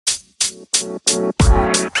What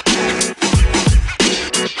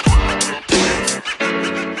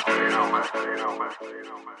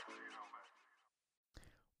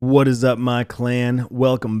is up, my clan?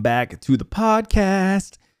 Welcome back to the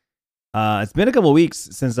podcast. It's been a couple of weeks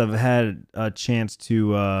since I've had a chance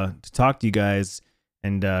to talk to you guys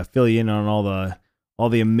and fill you in on all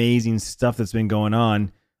the amazing stuff that's been going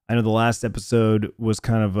on. I know the last episode was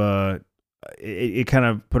kind of it kind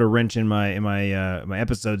of put a wrench in my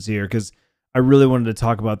episodes here, because I really wanted to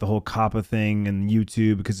talk about the whole COPPA thing and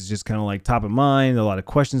YouTube, because it's just kind of like top of mind. A lot of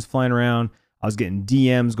questions flying around. I was getting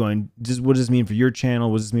DMs going, just what does this mean for your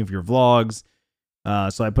channel? What does this mean for your vlogs?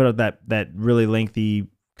 So I put out that really lengthy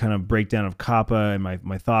kind of breakdown of COPPA and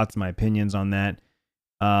my thoughts, my opinions on that.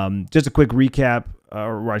 Just a quick recap,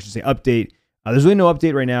 or I should say update. There's really no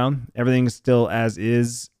update right now. Everything's still as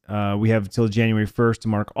is. We have till January 1st to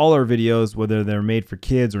mark all our videos, whether they're made for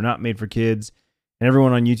kids or not made for kids. And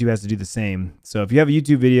everyone on YouTube has to do the same. So if you have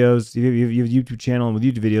YouTube videos, if you have a YouTube channel and with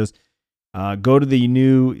YouTube videos, go to the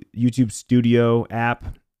new YouTube Studio app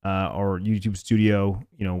or YouTube Studio,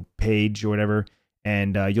 page or whatever,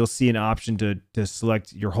 and you'll see an option to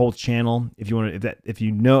select your whole channel. If you want to, if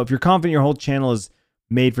you're confident your whole channel is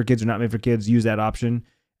made for kids or not made for kids, use that option,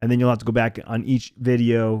 and then you'll have to go back on each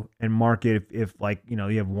video and mark it if you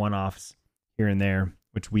have one-offs here and there,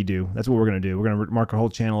 which we do. That's what we're gonna do. We're gonna mark our whole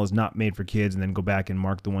channel as not made for kids, and then go back and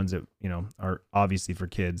mark the ones that are obviously for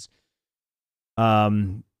kids.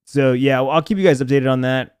 So yeah, I'll keep you guys updated on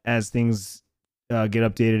that as things get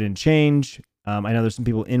updated and change. I know there's some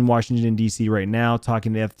people in Washington, D.C. right now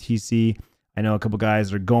talking to FTC. I know a couple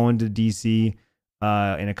guys are going to D.C.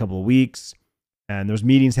 in a couple of weeks, and there's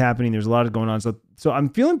meetings happening. There's a lot going on. So I'm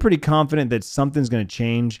feeling pretty confident that something's going to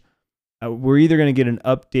change. We're either going to get an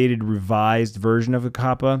updated, revised version of the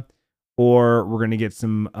COPPA, or we're going to get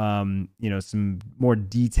some more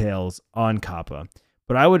details on COPPA.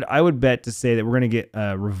 But I would bet to say that we're going to get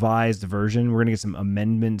a revised version. We're going to get some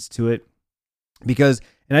amendments to it, because,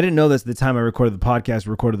 and I didn't know this at the time I recorded the podcast,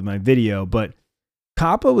 recorded my video, but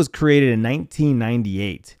COPPA was created in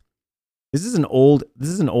 1998. This is an old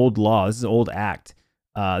law. This is an old act.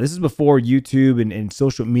 This is before YouTube and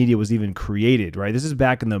social media was even created, right? This is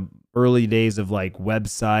back in the early days of like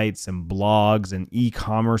websites and blogs, and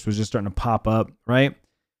e-commerce was just starting to pop up, right?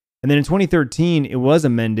 And then in 2013, it was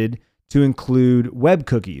amended to include web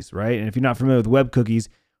cookies, right? And if you're not familiar with web cookies,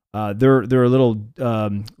 they're a little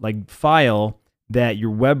like file that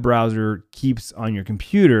your web browser keeps on your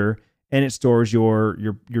computer, and it stores your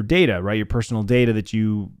data, right? Your personal data that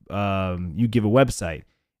you give a website.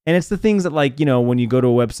 And it's the things that, like, when you go to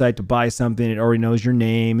a website to buy something, it already knows your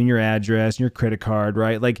name and your address and your credit card,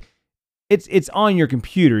 right? Like it's on your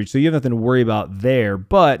computer, so you have nothing to worry about there.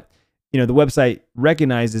 But the website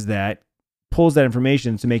recognizes that, pulls that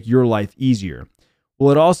information to make your life easier.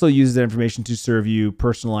 Well, it also uses that information to serve you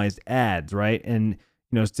personalized ads, right? And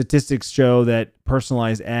statistics show that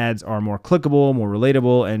personalized ads are more clickable, more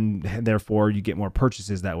relatable, and therefore you get more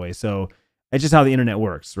purchases that way. So it's just how the internet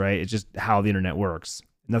works, right? It's just how the internet works.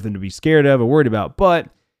 Nothing to be scared of or worried about. But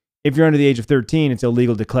if you're under the age of 13, it's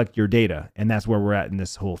illegal to collect your data, and that's where we're at in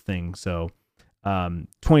this whole thing. So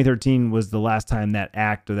 2013 was the last time that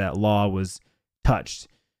act or that law was touched.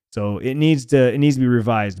 So it needs to be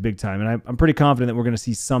revised big time, and I'm pretty confident that we're going to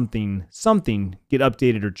see something get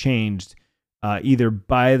updated or changed, either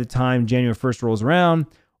by the time January 1st rolls around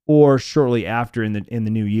or shortly after in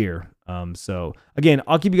the new year. So again,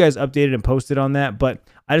 I'll keep you guys updated and posted on that. But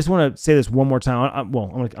I just want to say this one more time. I'm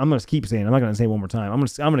going to keep saying it. I'm not going to say it one more time. I'm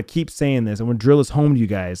going to keep saying this. I'm going to drill this home to you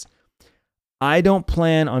guys. I don't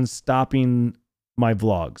plan on stopping my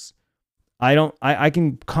vlogs. I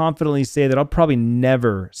can confidently say that I'll probably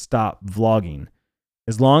never stop vlogging.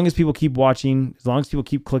 As long as people keep watching, as long as people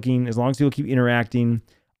keep clicking, as long as people keep interacting,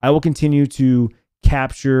 I will continue to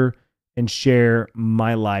capture and share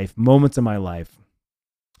my life, moments of my life.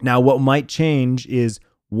 Now, what might change is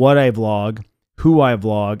what I vlog, who I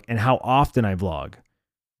vlog, and how often I vlog.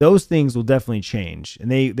 Those things will definitely change, and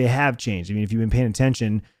they have changed. I mean, if you've been paying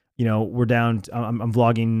attention, we're down. I'm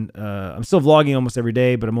vlogging. I'm still vlogging almost every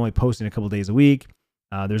day, but I'm only posting a couple days a week.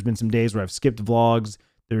 There's been some days where I've skipped vlogs.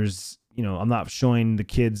 There's, I'm not showing the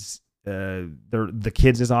kids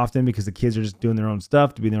as often, because the kids are just doing their own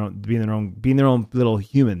stuff, being their own little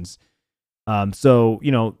humans. So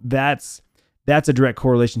that's a direct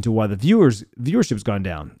correlation to why the viewership's gone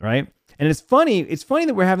down, right? And it's funny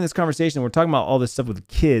that we're having this conversation. We're talking about all this stuff with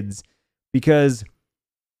kids, because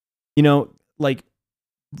like,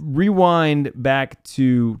 rewind back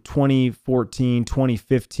to 2014,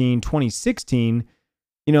 2015, 2016,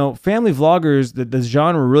 family vloggers, the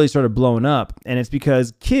genre really started blowing up. And it's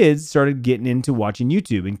because kids started getting into watching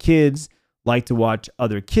YouTube, and kids like to watch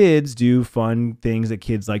other kids do fun things that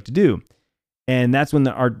kids like to do. And that's when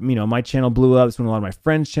my channel blew up. It's when a lot of my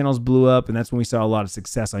friends' channels blew up. And that's when we saw a lot of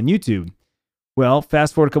success on YouTube. Well,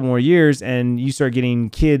 fast forward a couple more years and you start getting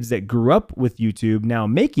kids that grew up with YouTube now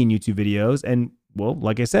making YouTube videos. And well,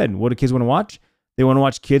 like I said, what do kids want to watch? They want to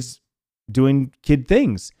watch kids doing kid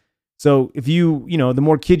things. So if the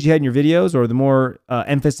more kids you had in your videos, or the more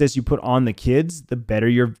emphasis you put on the kids, the better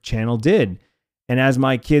your channel did. And as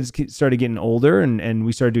my kids started getting older and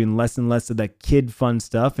we started doing less and less of that kid fun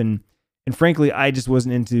stuff, and frankly, I just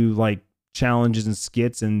wasn't into like challenges and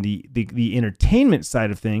skits and the entertainment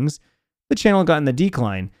side of things, the channel got in the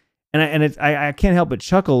decline. And I can't help but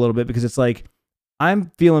chuckle a little bit, because it's like,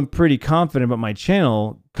 I'm feeling pretty confident about my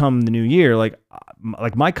channel come the new year. Like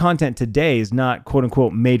my content today is not quote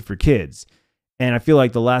unquote made for kids. And I feel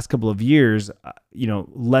like the last couple of years,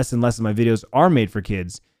 less and less of my videos are made for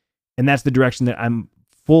kids. And that's the direction that I'm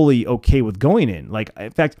fully okay with going in. Like,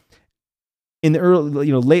 in fact, in the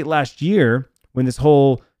early, late last year, when this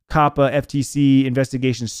whole COPPA FTC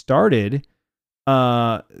investigation started,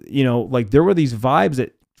 like there were these vibes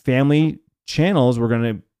that family channels were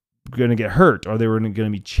going to get hurt, or they were going to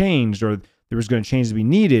be changed, or there was going to change to be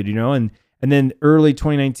needed, and then early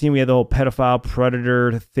 2019, we had the whole pedophile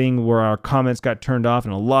predator thing where our comments got turned off,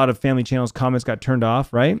 and a lot of family channels comments got turned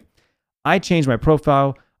off, right? I changed my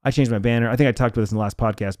profile. I changed my banner. I think I talked about this in the last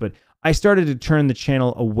podcast, but I started to turn the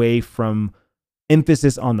channel away from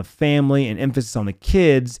emphasis on the family and emphasis on the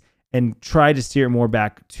kids, and try to steer it more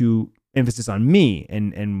back to emphasis on me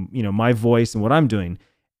and my voice and what I'm doing.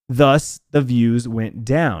 Thus, the views went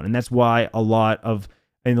down. And that's why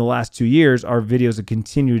in the last 2 years, our videos have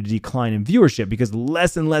continued to decline in viewership, because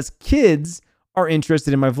less and less kids are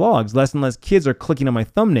interested in my vlogs. Less and less kids are clicking on my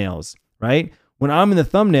thumbnails, right? When I'm in the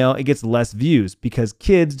thumbnail, it gets less views, because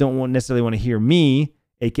kids don't necessarily want to hear me,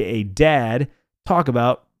 aka dad, talk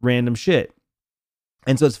about random shit.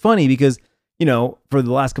 And so it's funny because, for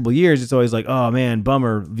the last couple of years, it's always like, oh man,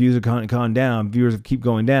 bummer, views have gone down, viewers keep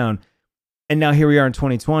going down. And now here we are in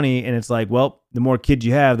 2020, and it's like, well, the more kids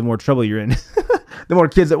you have, the more trouble you're in. The more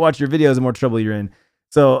kids that watch your videos, the more trouble you're in.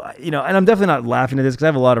 So, and I'm definitely not laughing at this, because I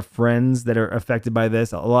have a lot of friends that are affected by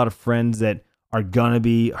this, a lot of friends that are going to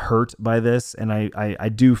be hurt by this. And I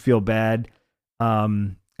do feel bad.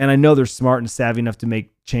 And I know they're smart and savvy enough to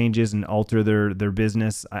make changes and alter their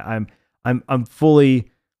business. I'm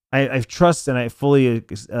fully, I trust, and I fully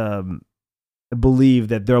believe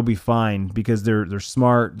that they'll be fine, because they're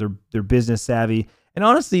smart, they're business savvy, and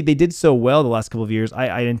honestly, they did so well the last couple of years.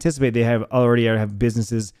 I anticipate they already have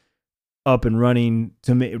businesses up and running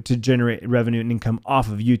to generate revenue and income off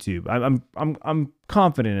of YouTube. I'm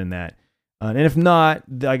confident in that, and if not,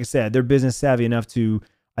 like I said, they're business savvy enough to,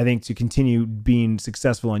 I think, to continue being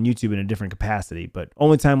successful on YouTube in a different capacity. But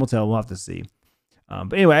only time will tell. We'll have to see.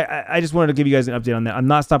 But anyway, I just wanted to give you guys an update on that. I'm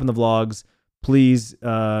not stopping the vlogs. Please,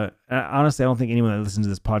 honestly, I don't think anyone that listens to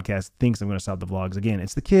this podcast thinks I'm going to stop the vlogs. Again,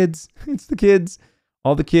 it's the kids. It's the kids.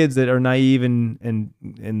 All the kids that are naive and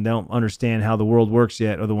don't understand how the world works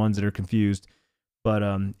yet are the ones that are confused. But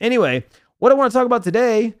anyway, what I want to talk about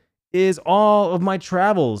today is all of my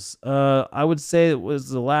travels. I would say it was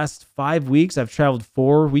the last 5 weeks. I've traveled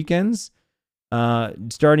 4 weekends.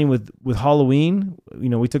 Starting with Halloween,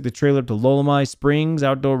 we took the trailer up to Lolomai Springs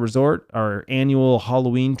Outdoor Resort, our annual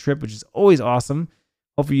Halloween trip, which is always awesome.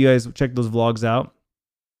 Hopefully you guys check those vlogs out.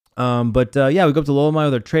 But we go up to Lolomai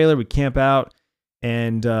with our trailer, we camp out,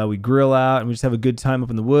 and we grill out, and we just have a good time up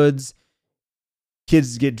in the woods.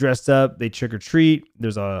 Kids get dressed up, they trick or treat.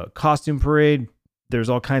 There's a costume parade. There's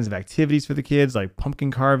all kinds of activities for the kids, like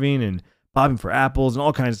pumpkin carving and bobbing for apples and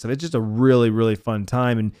all kinds of stuff. It's just a really, really fun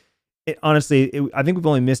time. And honestly, I think we've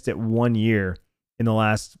only missed it 1 year in the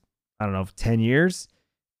last, 10 years,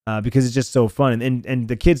 because it's just so fun. And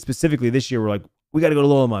the kids specifically this year were like, we got to go to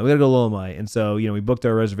Lolomai. We got to go to Lolomai. And so, we booked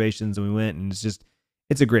our reservations and we went, and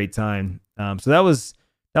it's a great time. So that was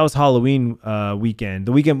Halloween weekend.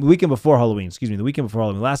 The weekend before Halloween, the weekend before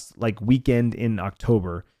Halloween, last weekend in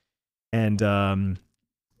October. And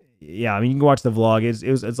you can go watch the vlog.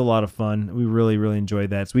 It's a lot of fun. We really, really enjoyed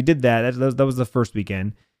that. So we did that. That was the first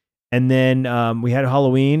weekend. And then we had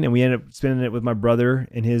Halloween, and we ended up spending it with my brother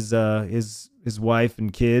and his wife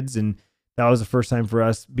and kids. And that was the first time for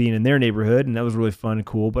us being in their neighborhood, and that was really fun and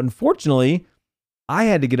cool. But unfortunately, I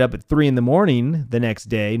had to get up at 3 a.m. the next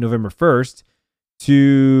day, November 1st,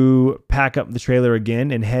 to pack up the trailer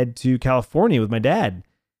again and head to California with my dad.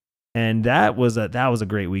 And that was a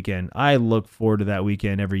great weekend. I look forward to that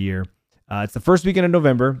weekend every year. It's the first weekend of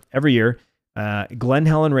November every year. Glen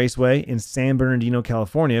Helen Raceway in San Bernardino,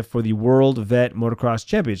 California for the World Vet Motocross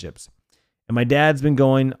Championships. And my dad's been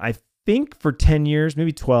going, I think, for 10 years,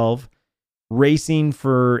 maybe 12, racing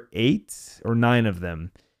for 8 or 9 of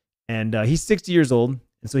them. And he's 60 years old.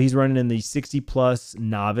 And so he's running in the 60-plus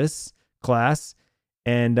novice class.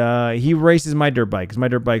 And he races my dirt bike because my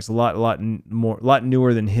dirt bike's a lot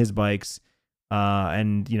newer than his bikes.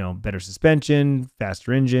 And, you know, better suspension,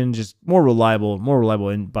 faster engine, just more reliable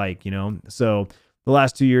in bike, you know. So the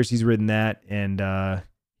last 2 years he's ridden that, and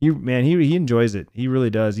he enjoys it. He really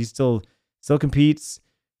does. He still competes,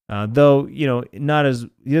 though, you know,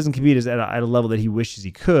 he doesn't compete at a level that he wishes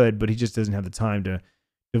he could, but he just doesn't have the time to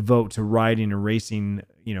devote to riding or racing,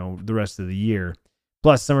 you know, the rest of the year.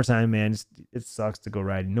 Plus summertime, man, it sucks to go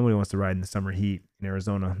riding. Nobody wants to ride in the summer heat in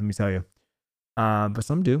Arizona, let me tell you. But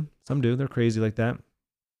some do. They're crazy like that.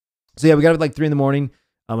 So yeah, we got up at like 3 a.m.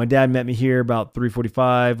 My dad met me here about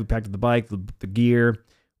 3:45. We packed up the bike, the gear,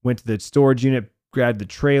 went to the storage unit, grabbed the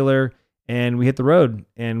trailer, and we hit the road.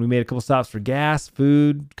 And we made a couple stops for gas,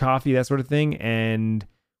 food, coffee, that sort of thing. And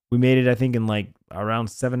we made it, I think, in like around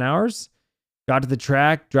 7 hours. Got to the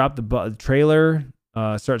track, dropped the trailer,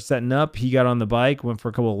 started setting up. He got on the bike, went for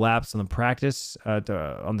a couple of laps on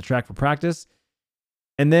the track for practice.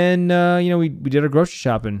 And then, you know, we did our grocery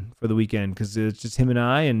shopping for the weekend because it's just him and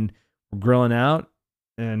I, and we're grilling out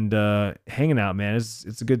and hanging out, man.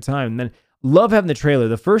 It's a good time. And then love having the trailer.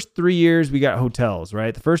 The first 3 years we got hotels,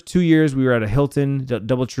 right? The first 2 years we were at a Hilton,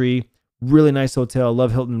 DoubleTree, really nice hotel.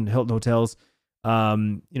 Love Hilton hotels.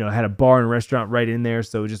 You know, had a bar and restaurant right in there,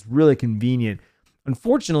 so just really convenient.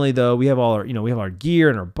 Unfortunately, though, we have all our gear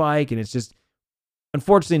and our bike, and it's just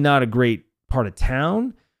unfortunately not a great part of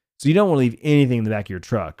town. So you don't want to leave anything in the back of your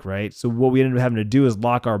truck, right? So what we ended up having to do is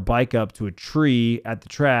lock our bike up to a tree at the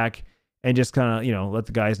track and just kind of, you know, let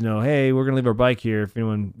the guys know, hey, we're going to leave our bike here if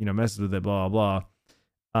anyone, you know, messes with it, blah, blah,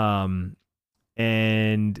 blah.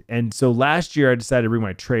 And so last year I decided to bring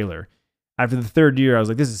my trailer. After the third year, I was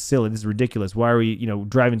like, this is silly. This is ridiculous. Why are we, you know,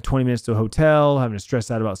 driving 20 minutes to a hotel, having to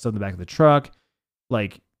stress out about stuff in the back of the truck,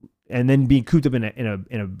 like, and then being cooped up in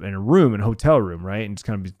a room, in a hotel room, right? And just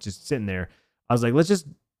kind of just sitting there. I was like, let's just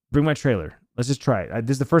bring my trailer. Let's just try it.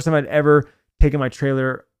 This is the first time I'd ever taken my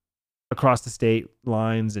trailer across the state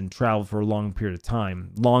lines and traveled for a long period of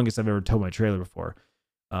time. Longest I've ever towed my trailer before.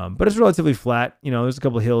 But it's relatively flat. You know, there's a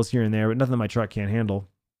couple of hills here and there, but nothing that my truck can't handle.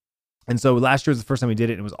 And so last year was the first time we did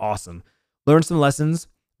it, and it was awesome. Learned some lessons,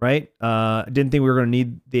 right? Didn't think we were going to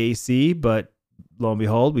need the AC, but lo and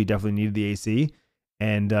behold, we definitely needed the AC.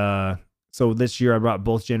 And so this year I brought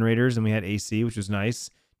both generators, and we had AC, which was nice.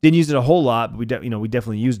 Didn't use it a whole lot, but we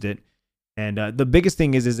definitely used it. And the biggest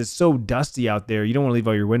thing is it's so dusty out there. You don't want to leave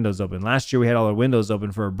all your windows open. Last year we had all our windows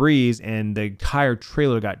open for a breeze, and the entire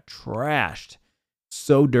trailer got trashed.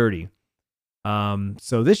 So dirty.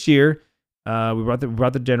 So this year we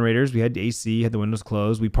brought the generators. We had AC, had the windows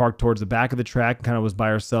closed. We parked towards the back of the track, kind of was by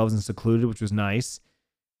ourselves and secluded, which was nice.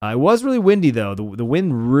 It was really windy though. The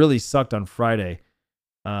wind really sucked on Friday.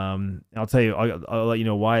 I'll tell you. I'll let you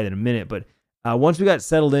know why in a minute, but. Once we got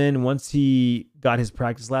settled in, once he got his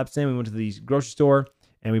practice laps in, we went to the grocery store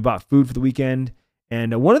and we bought food for the weekend.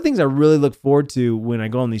 And one of the things I really look forward to when I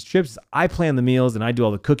go on these trips is I plan the meals and I do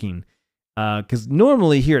all the cooking. Because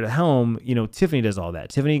normally here at home, you know, Tiffany does all that.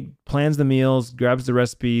 Tiffany plans the meals, grabs the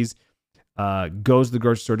recipes, goes to the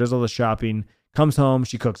grocery store, does all the shopping, comes home,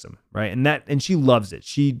 she cooks them, right? And she loves it.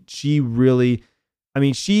 She really, I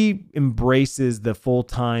mean, she embraces the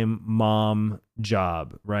full-time mom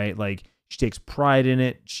job, right? Like, she takes pride in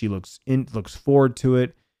it. She looks forward to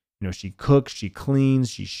it. You know, she cooks, she cleans,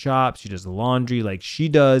 she shops, she does the laundry. Like, she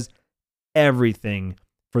does everything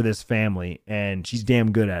for this family, and she's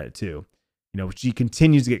damn good at it too. You know, she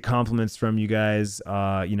continues to get compliments from you guys,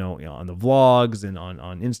 you know, on the vlogs and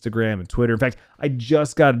on Instagram and Twitter. In fact, I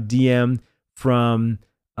just got a DM from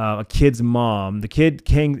a kid's mom. The kid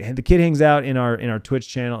hangs out in our Twitch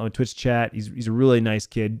channel, Twitch chat. He's a really nice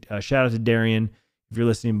kid. Shout out to Darian if you're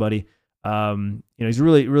listening, buddy. You know, he's a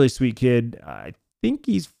really, really sweet kid. I think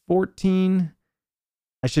he's 14.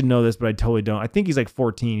 I should know this, but I totally don't. I think he's like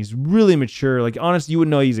 14. He's really mature. Like, honestly, you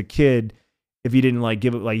wouldn't know he's a kid if he didn't like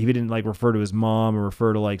give it, like, if he didn't like refer to his mom or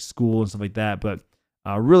refer to like school and stuff like that. But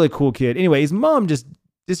really cool kid. Anyway, his mom just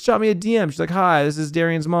shot me a DM. She's like, "Hi, this is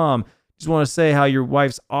Darian's mom. Just want to say how your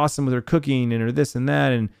wife's awesome with her cooking and her this and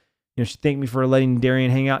that." And, you know, she thanked me for letting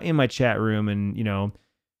Darian hang out in my chat room. And, you know,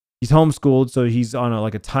 he's homeschooled, so he's on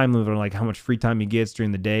a time limit on like how much free time he gets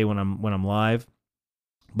during the day when I'm live.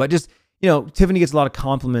 But just, you know, Tiffany gets a lot of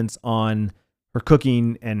compliments on her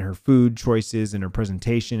cooking and her food choices and her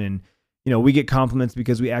presentation. And, you know, we get compliments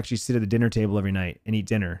because we actually sit at the dinner table every night and eat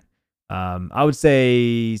dinner. I would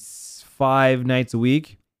say 5 nights a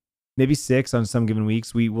week, maybe 6 on some given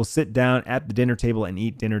weeks. We will sit down at the dinner table and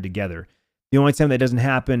eat dinner together. The only time that doesn't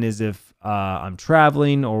happen is if I'm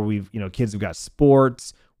traveling or kids have got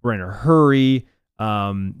sports, we're in a hurry.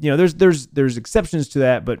 There's exceptions to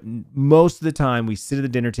that, but most of the time we sit at the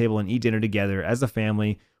dinner table and eat dinner together as a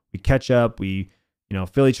family. We catch up, we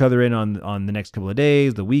fill each other in on the next couple of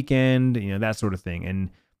days, the weekend, that sort of thing. And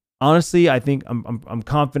honestly, I think I'm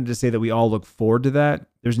confident to say that we all look forward to that.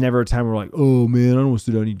 There's never a time where we're like, oh man, I don't want to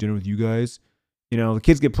sit down and eat dinner with you guys. The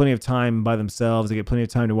kids get plenty of time by themselves. They get plenty of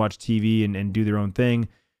time to watch TV and do their own thing.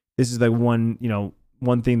 This is like one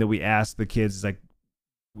thing that we ask the kids is like,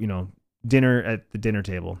 dinner at the dinner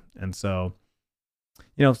table. And so,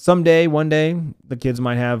 someday, one day, the kids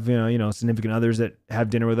might have, significant others that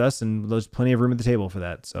have dinner with us, and there's plenty of room at the table for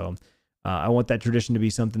that. So I want that tradition to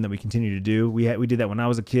be something that we continue to do. We did that when I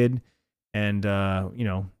was a kid, and, I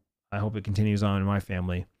hope it continues on in my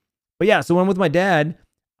family. But yeah, so when I'm with my dad,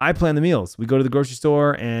 I plan the meals. We go to the grocery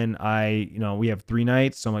store and we have 3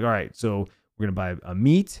 nights. So I'm like, all right, so we're going to buy a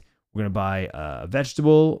meat, we're going to buy a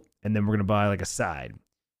vegetable, and then we're going to buy like a side.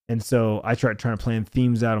 And so I trying to plan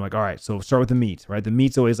themes out. I'm like, all right, so start with the meat, right? The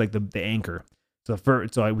meat's always like the anchor. So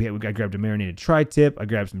I grabbed a marinated tri-tip. I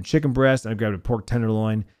grabbed some chicken breast. And I grabbed a pork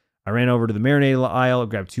tenderloin. I ran over to the marinade aisle. I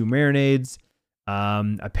grabbed 2 marinades.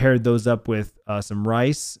 I paired those up with some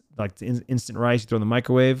rice, like instant rice you throw in the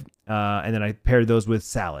microwave. And then I paired those with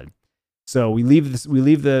salad. So we leave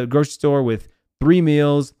the grocery store with 3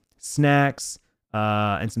 meals, snacks,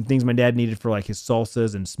 and some things my dad needed for like his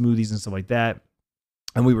salsas and smoothies and stuff like that.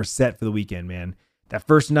 And we were set for the weekend, man. That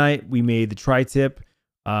first night we made the tri-tip.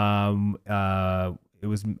 I forget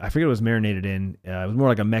what it was marinated in. It was more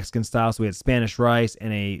like a Mexican style. So we had Spanish rice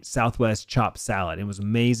and a Southwest chopped salad. It was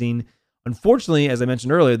amazing. Unfortunately, as I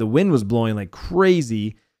mentioned earlier, the wind was blowing like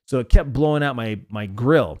crazy. So it kept blowing out my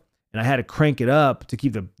grill. And I had to crank it up to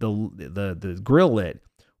keep the grill lit.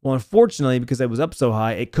 Well, unfortunately, because I was up so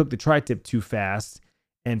high, it cooked the tri-tip too fast.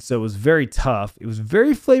 And so it was very tough. It was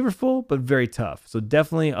very flavorful, but very tough. So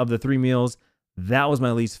definitely of the 3 meals, that was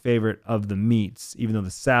my least favorite of the meats, even though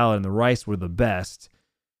the salad and the rice were the best.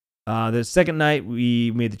 The second night,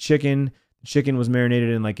 we made the chicken. The chicken was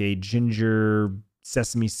marinated in like a ginger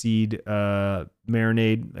sesame seed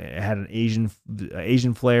marinade. It had an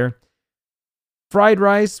Asian flair. Fried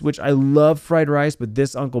rice, which I love fried rice, but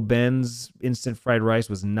this Uncle Ben's instant fried rice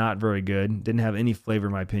was not very good. Didn't have any flavor,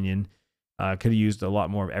 in my opinion. Could have used a lot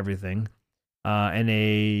more of everything. And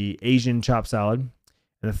a Asian chopped salad.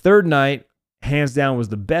 And the third night, hands down, was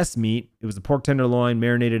the best meat. It was the pork tenderloin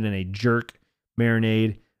marinated in a jerk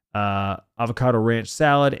marinade, avocado ranch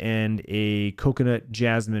salad, and a coconut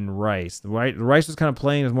jasmine rice. The rice was kind of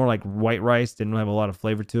plain. It was more like white rice. Didn't have a lot of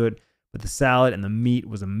flavor to it. But the salad and the meat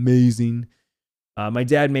was amazing. My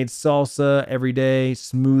dad made salsa every day,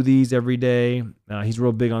 smoothies every day. He's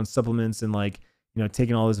real big on supplements and like,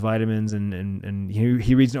 taking all his vitamins, and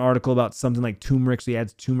he reads an article about something like turmeric, so he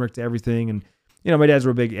adds turmeric to everything. And my dad's a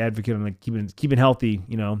real big advocate on like keeping healthy.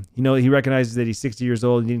 He recognizes that he's 60 years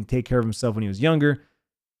old and he didn't take care of himself when he was younger, so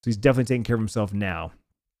he's definitely taking care of himself now,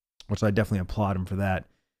 which I definitely applaud him for that.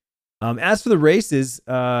 As for the races,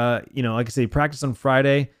 like I say, he practiced on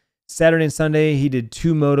Friday, Saturday and Sunday. He did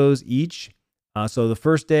 2 motos each. So the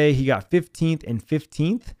first day he got 15th and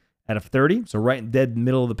 15th out of 30, so right in dead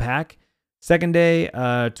middle of the pack. Second day,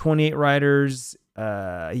 28 riders. He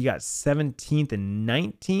got 17th and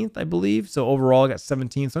 19th, I believe. So overall, got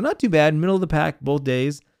 17th. So not too bad. Middle of the pack both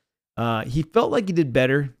days. He felt like he did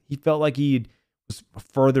better. He felt like he was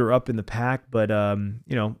further up in the pack. But,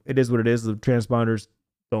 it is what it is. The transponders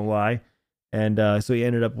don't lie. And so he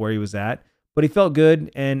ended up where he was at. But he felt good.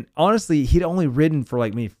 And honestly, he'd only ridden for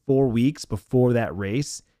like maybe 4 weeks before that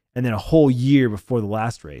race. And then a whole year before the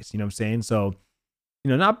last race. You know what I'm saying? So,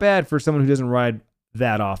 not bad for someone who doesn't ride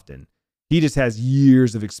that often. He just has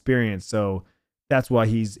years of experience. So that's why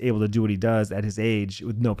he's able to do what he does at his age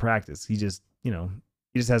with no practice. He just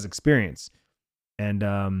has experience. And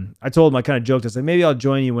I told him, I kind of joked. I said, maybe I'll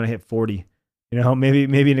join you when I hit 40.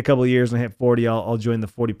 Maybe in a couple of years when I hit 40, I'll join the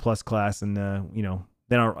 40 plus class, and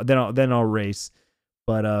then I'll race.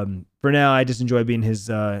 But for now, I just enjoy being his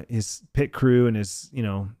pit crew and his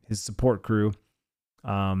support crew.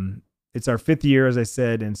 It's our 5th year, as I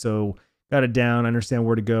said, and so got it down. I understand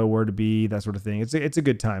where to go, where to be, that sort of thing. It's a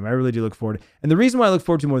good time. I really do look forward. And the reason why I look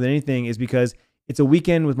forward to more than anything is because it's a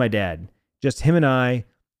weekend with my dad, just him and I.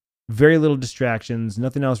 Very little distractions,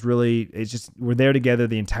 nothing else really. It's just we're there together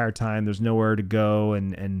the entire time. There's nowhere to go,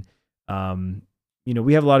 and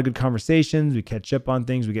we have a lot of good conversations. We catch up on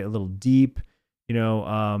things. We get a little deep.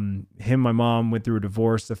 Him and my mom went through a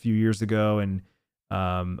divorce a few years ago, and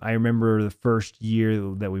I remember the first year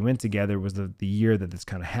that we went together was the year that this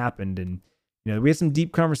kind of happened, and we had some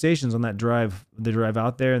deep conversations on that drive, the drive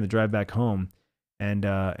out there and the drive back home,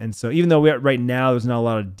 and so even though right now there's not a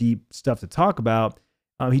lot of deep stuff to talk about,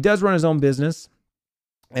 he does run his own business,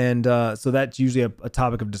 and so that's usually a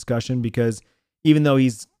topic of discussion because even though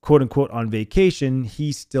he's quote unquote on vacation,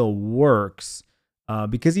 he still works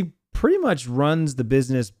because he pretty much runs the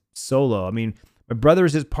business solo. I mean, my brother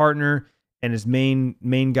is his partner and his main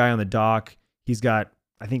guy on the dock. He's got,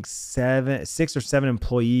 I think, 6 or 7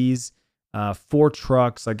 employees, 4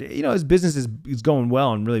 trucks. Like, his business is going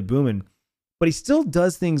well and really booming, but he still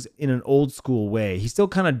does things in an old school way. He still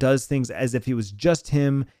kind of does things as if he was just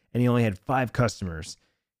him and he only had 5 customers.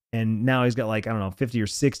 And now he's got, like, I don't know, 50 or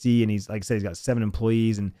 60. And he's, like I said, he's got 7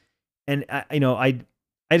 employees. And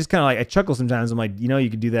I just kind of I chuckle sometimes. I'm like, you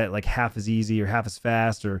could do that like half as easy or half as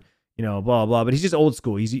fast or, blah, blah. But he's just old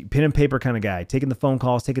school. He's a pen and paper kind of guy, taking the phone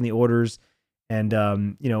calls, taking the orders. And,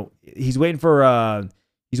 he's waiting for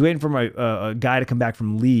my a guy to come back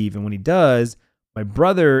from leave. And when he does, my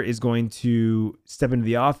brother is going to step into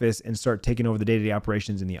the office and start taking over the day-to-day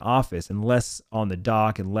operations in the office and less on the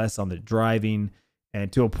dock and less on the driving, and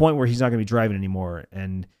to a point where he's not going to be driving anymore.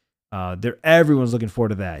 And everyone's looking forward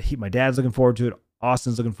to that. My dad's looking forward to it.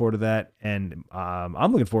 Austin's looking forward to that. And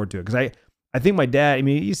I'm looking forward to it because I think my dad,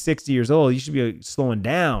 he's 60 years old. He should be slowing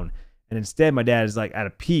down. And instead, my dad is like at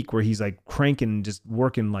a peak where he's like cranking, just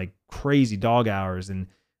working like crazy dog hours. And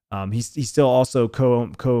he still also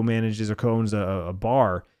co-manages or co-owns a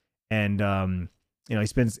bar. And, he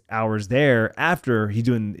spends hours there after he's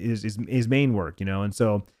doing his main work, and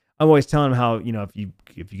so I'm always telling him how, if you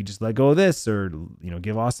could just let go of this or,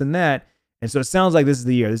 give Austin that. And so it sounds like this is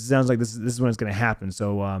the year. This sounds like this is when it's going to happen.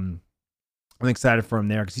 So I'm excited for him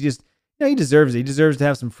there because he just, he deserves it. He deserves to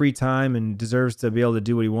have some free time and deserves to be able to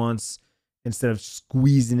do what he wants instead of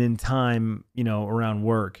squeezing in time, around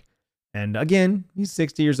work. And again, he's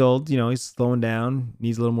 60 years old. He's slowing down,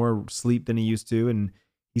 needs a little more sleep than he used to, and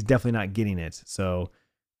he's definitely not getting it. So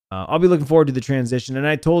I'll be looking forward to the transition. And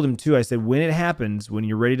I told him too, I said, when it happens, when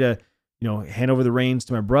you're ready to, hand over the reins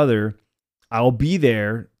to my brother, I'll be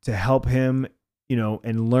there to help him,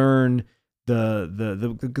 and learn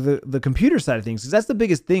the computer side of things. Because that's the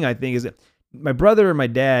biggest thing, I think, is that my brother and my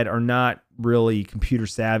dad are not really computer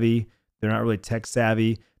savvy. They're not really tech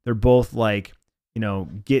savvy. They're both like,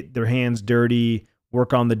 get their hands dirty,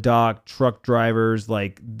 work on the dock, truck drivers.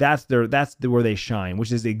 Like that's where they shine,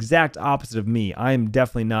 which is the exact opposite of me. I am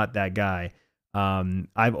definitely not that guy.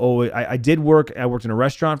 I worked in a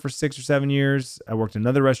restaurant for 6 or 7 years. I worked in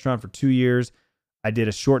another restaurant for 2 years. I did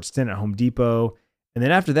a short stint at Home Depot. And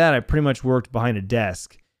then after that, I pretty much worked behind a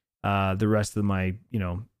desk, the rest of my,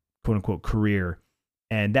 quote unquote career.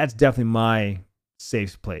 And that's definitely my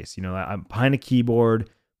safe place. I'm behind a keyboard,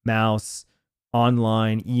 mouse,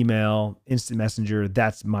 online, email, instant messenger.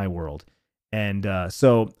 That's my world. And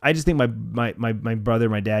so I just think my brother,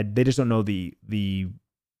 my dad, they just don't know the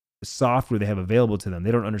software they have available to them.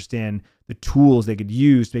 They don't understand the tools they could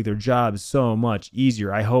use to make their jobs so much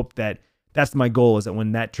easier. I hope that's my goal, is that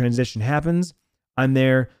when that transition happens, I'm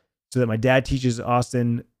there so that my dad teaches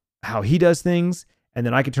Austin how he does things. And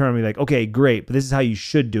then I can turn around and be like, okay, great, but this is how you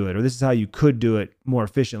should do it, or this is how you could do it more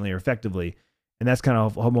efficiently or effectively. And that's kind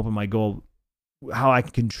of I'm hoping my goal, how I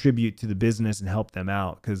can contribute to the business and help them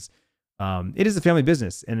out, because it is a family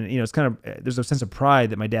business, and it's kind of, there's a sense of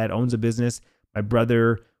pride that my dad owns a business. My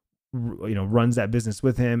brother, runs that business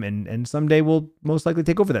with him, and someday will most likely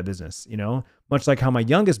take over that business. Much like how my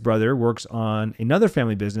youngest brother works on another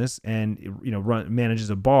family business and manages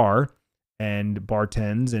a bar and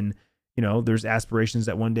bartends, and there's aspirations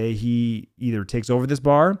that one day he either takes over this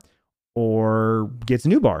bar or gets a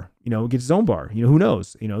new bar, gets his own bar. Who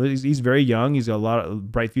knows? He's very young. He's got a lot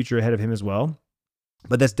of bright future ahead of him as well.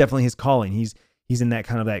 But that's definitely his calling. He's in that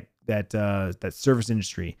kind of that service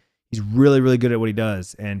industry. He's really, really good at what he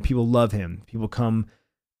does, and people love him. People come,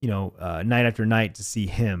 night after night to see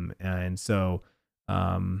him. And so,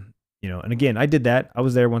 and again, I did that. I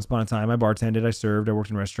was there once upon a time. I bartended, I served, I worked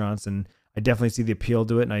in restaurants, and I definitely see the appeal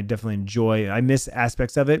to it, and I definitely I miss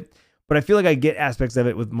aspects of it, but I feel like I get aspects of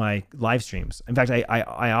it with my live streams. In fact,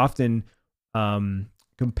 I often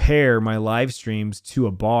compare my live streams to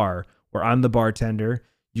a bar where I'm the bartender.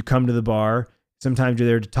 You come to the bar. Sometimes you're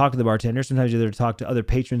there to talk to the bartender. Sometimes you're there to talk to other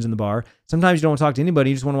patrons in the bar. Sometimes you don't want to talk to anybody.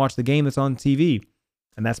 You just want to watch the game that's on TV.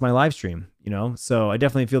 And that's my live stream, So I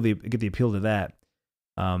definitely get the appeal to that.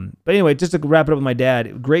 But anyway, just to wrap it up with my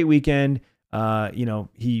dad, great weekend.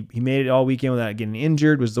 He made it all weekend without getting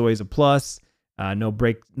injured, was always a plus.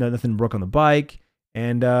 Nothing broke on the bike.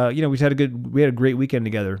 And we had a great weekend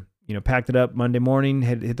together. Packed it up Monday morning,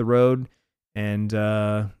 hit the road, and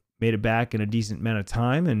made it back in a decent amount of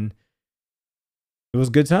time, and it was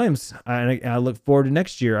good times. I look forward to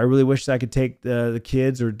next year. I really wish I could take the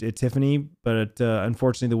kids or Tiffany, but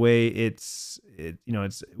unfortunately, the way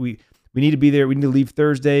we need to be there. We need to leave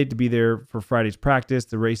Thursday to be there for Friday's practice.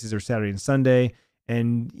 The races are Saturday and Sunday,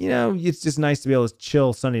 and it's just nice to be able to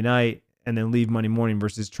chill Sunday night and then leave Monday morning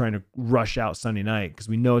versus trying to rush out Sunday night because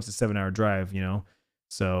we know it's a 7-hour drive.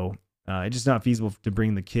 So it's just not feasible to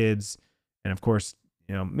bring the kids, and of course.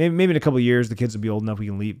 Maybe in a couple of years, the kids will be old enough. We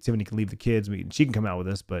can leave. Tiffany can leave the kids. She can come out with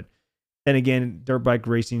us. But then again, dirt bike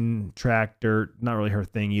racing, track, dirt, not really her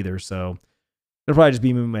thing either. So it'll probably just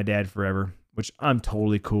be me and my dad forever, which I'm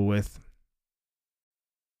totally cool with.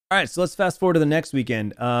 All right, so let's fast forward to the next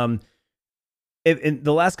weekend. In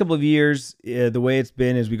the last couple of years, the way it's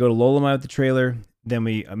been is we go to Lolamai with the trailer. Then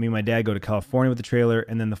me and my dad go to California with the trailer.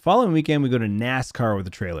 And then the following weekend, we go to NASCAR with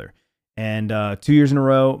the trailer. And 2 years in a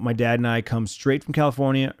row, my dad and I come straight from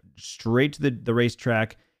California, straight to the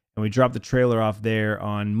racetrack, and we drop the trailer off there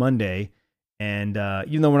on Monday. And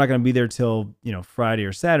even though we're not going to be there till Friday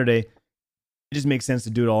or Saturday, it just makes sense to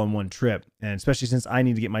do it all in one trip. And especially since I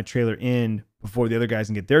need to get my trailer in before the other guys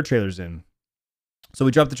can get their trailers in. So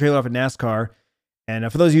we dropped the trailer off at NASCAR.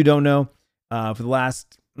 And for those of you who don't know, for the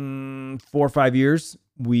last 4 or 5 years,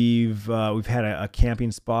 we've had a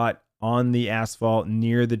camping spot on the asphalt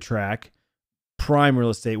near the track. Prime real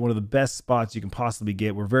estate, one of the best spots you can possibly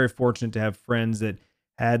get. We're very fortunate to have friends that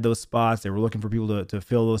had those spots. They were looking for people to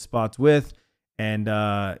fill those spots with. And,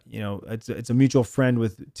 it's a mutual friend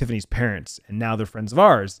with Tiffany's parents, and now they're friends of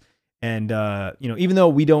ours. And, even though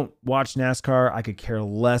we don't watch NASCAR, I could care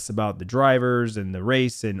less about the drivers and the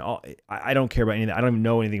race and all. I don't care about anything. I don't even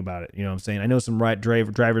know anything about it. You know what I'm saying? I know some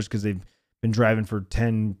drivers because they've been driving for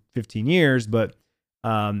 10, 15 years, but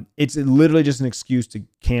it's literally just an excuse to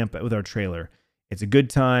camp with our trailer. It's a good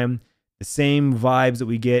time. The same vibes that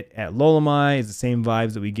we get at Lolamai is the same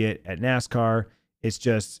vibes that we get at NASCAR. It's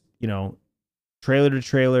just, trailer to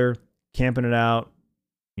trailer, camping it out,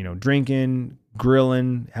 drinking,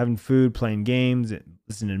 grilling, having food, playing games,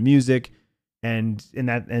 listening to music, and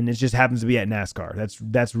it just happens to be at NASCAR.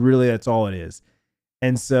 That's all it is.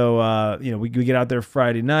 And so, we get out there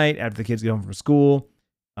Friday night after the kids get home from school.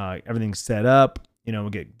 Everything's set up. We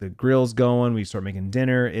get the grills going. We start making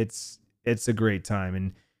dinner. It's a great time.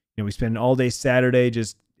 And, we spend all day Saturday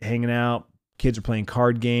just hanging out. Kids are playing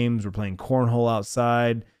card games. We're playing cornhole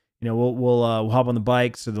outside. We'll hop on the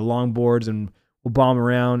bikes or the longboards and we'll bomb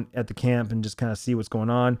around at the camp and just kind of see what's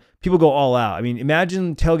going on. People go all out. I mean,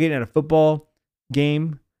 imagine tailgating at a football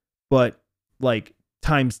game, but like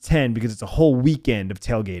times 10 because it's a whole weekend of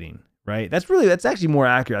tailgating, right? That's actually more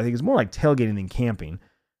accurate. I think it's more like tailgating than camping.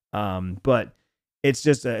 But it's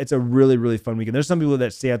a really, really fun weekend. There's some people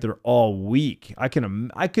that stay out there all week. I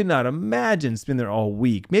could not imagine spending there all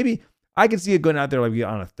week. Maybe I could see it going out there like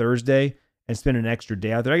on a Thursday and spend an extra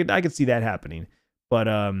day out there. I could see that happening. But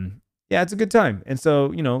yeah, it's a good time. And so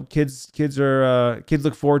kids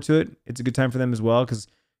look forward to it. It's a good time for them as well because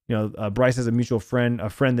Bryce has a mutual friend,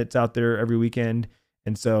 that's out there every weekend,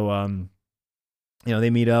 and so they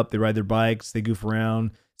meet up, they ride their bikes, they goof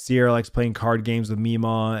around. Sierra likes playing card games with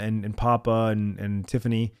Mima and Papa and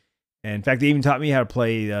Tiffany. And in fact, they even taught me how to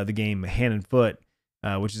play the game Hand and Foot,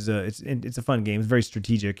 which is it's a fun game. It's very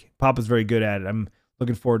strategic. Papa's very good at it. I'm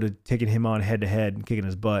looking forward to taking him on head to head and kicking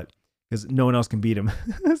his butt because no one else can beat him.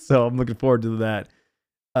 So I'm looking forward to that.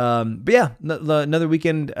 But yeah, another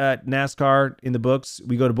weekend at NASCAR in the books.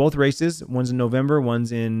 We go to both races. One's in November,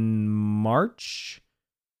 one's in March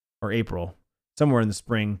or April, somewhere in the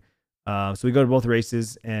spring. So we go to both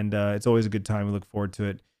races, and it's always a good time. We look forward to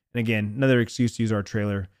it. And again, another excuse to use our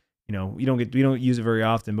trailer. We don't use it very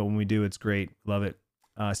often, but when we do, it's great. Love it.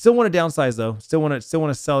 Still want to downsize though. Still want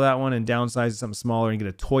to sell that one and downsize to something smaller and get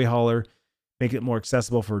a toy hauler, make it more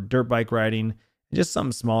accessible for dirt bike riding. Just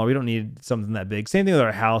something smaller. We don't need something that big. Same thing with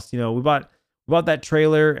our house. We bought that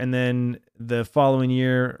trailer, and then the following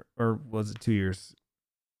year, or was it 2 years?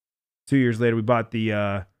 2 years later, we bought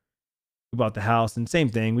the house, and same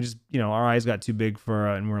thing. We just, our eyes got too big for,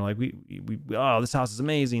 and we're like, oh, this house is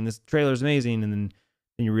amazing. This trailer is amazing. And then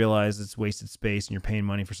you realize it's wasted space and you're paying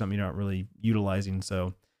money for something you're not really utilizing.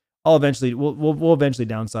 So we'll eventually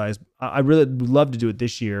downsize. I really would love to do it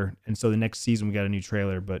this year. And so the next season we got a new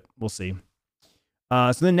trailer, but we'll see.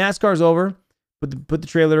 So then NASCAR's over, put the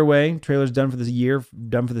trailer away. Trailer's done for this year,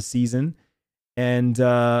 done for the season. And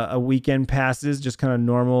a weekend passes, just kind of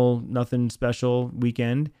normal, nothing special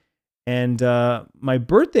weekend. And my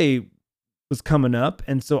birthday was coming up,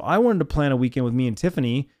 and so I wanted to plan a weekend with me and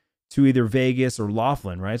Tiffany to either Vegas or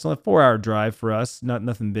Laughlin, right? It's only a 4-hour drive for us,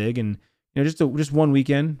 nothing big. And, just one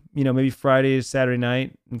weekend, maybe Friday to Saturday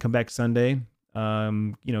night and come back Sunday.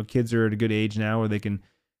 Kids are at a good age now where they can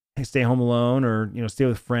stay home alone or, stay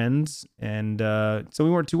with friends. And so we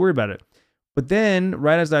weren't too worried about it. But then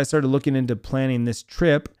right as I started looking into planning this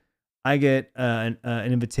trip, I get an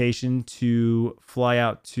invitation to fly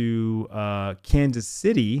out to Kansas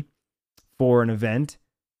City for an event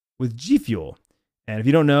with G Fuel. And if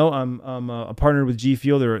you don't know, I'm a partner with G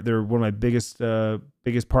Fuel. They're one of my biggest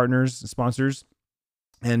partners, sponsors.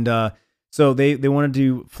 And so they wanted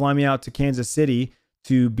to fly me out to Kansas City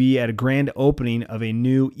to be at a grand opening of a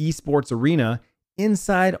new esports arena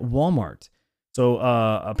inside Walmart. So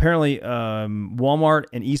apparently Walmart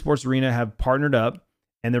and Esports Arena have partnered up,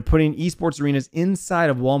 and they're putting esports arenas inside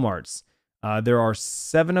of Walmarts. There are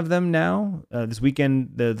 7 of them now. This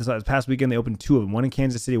weekend, this past weekend, they opened 2 of them, one in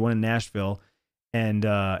Kansas City, one in Nashville. And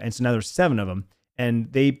so now there's 7 of them.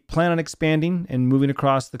 And they plan on expanding and moving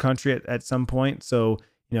across the country at some point. So,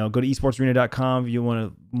 go to esportsarena.com if you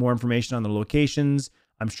want more information on the locations.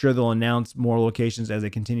 I'm sure they'll announce more locations as they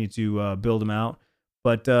continue to build them out.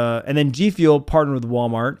 But and then G Fuel partnered with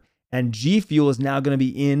Walmart, and G Fuel is now going to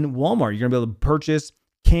be in Walmart. You're going to be able to purchase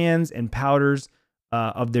cans and powders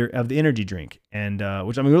of the energy drink, and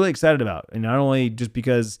which I'm really excited about. And not only just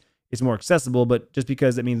because it's more accessible, but just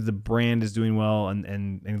because it means the brand is doing well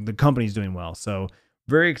and the company's doing well. So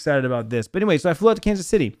very excited about this. But anyway, so I flew out to Kansas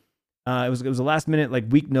City. It was a last minute,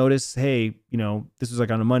 week notice. Hey, this was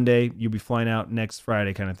on a Monday. You'll be flying out next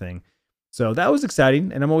Friday kind of thing. So that was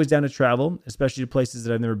exciting, and I'm always down to travel, especially to places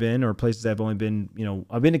that I've never been or places I've only been,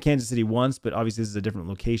 I've been to Kansas City once, but obviously this is a different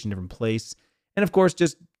location, different place. And of course,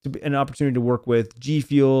 just an opportunity to work with G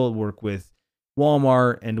Fuel, work with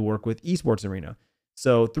Walmart, and to work with Esports Arena.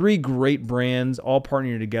 So 3 great brands all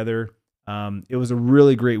partnering together. It was a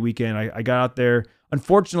really great weekend. I got out there.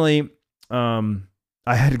 Unfortunately,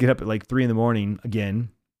 I had to get up at 3 in the morning again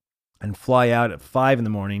and fly out at 5 in the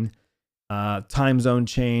morning. Time zone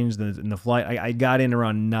changed in the flight. I got in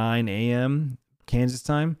around 9 a.m. Kansas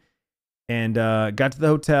time and got to the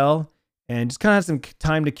hotel and just kind of had some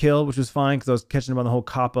time to kill, which was fine because I was catching up on the whole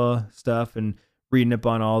COPPA stuff and reading up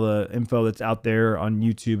on all the info that's out there on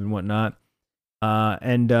YouTube and whatnot.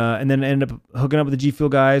 And then ended up hooking up with the G Fuel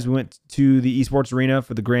guys. We went to the Esports Arena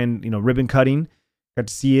for the grand, ribbon cutting. Got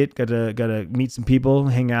to see it. Got to meet some people,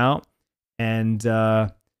 hang out, and oh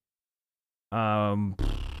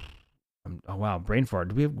wow, brain fart.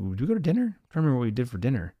 Did we go to dinner? I'm trying to remember what we did for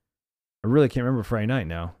dinner. I really can't remember Friday night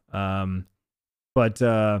now. But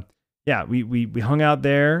yeah, we hung out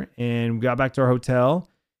there and we got back to our hotel.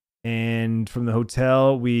 And from the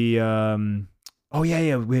hotel, we we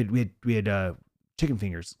had chicken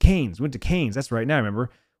fingers, Cane's. We went to Cane's. That's right. Now I remember.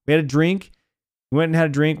 We had a drink. We went and had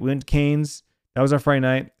a drink. We went to Cane's. That was our Friday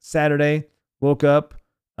night. Saturday, woke up,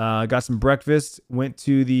 got some breakfast, went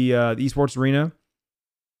to the Esports Arena.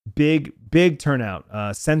 Big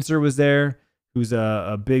turnout. Sensor was there, who's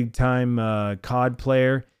a big time COD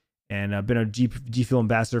player and been a G Fuel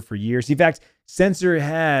ambassador for years. In fact, Sensor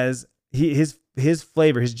has his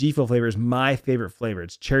flavor, his G Fuel flavor is my favorite flavor.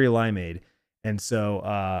 It's cherry limeade. And so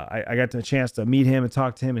I got the chance to meet him and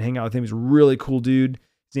talk to him and hang out with him. He's a really cool dude.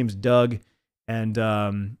 His name's Doug,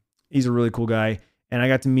 and he's a really cool guy. And I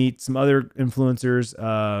got to meet some other influencers.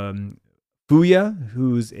 Fuya,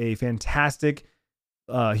 who's a fantastic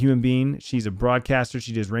human being. She's a broadcaster.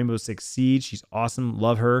 She does Rainbow Six Siege. She's awesome.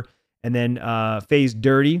 Love her. And then FaZe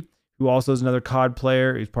Dirty, who also is another COD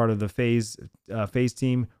player. He's part of the FaZe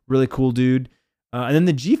team. Really cool dude. And then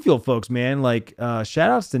the G Fuel folks, man. Shout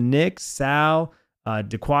outs to Nick, Sal,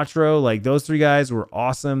 DeQuattro. Those 3 guys were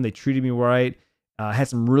awesome. They treated me right. Had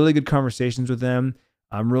some really good conversations with them.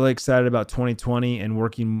 I'm really excited about 2020 and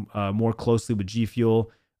working more closely with G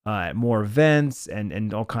Fuel at more events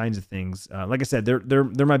and all kinds of things. Like I said, they're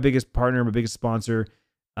my biggest partner, my biggest sponsor,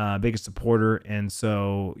 biggest supporter, and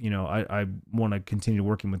so I want to continue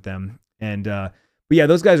working with them. And but yeah,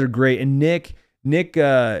 those guys are great. And Nick,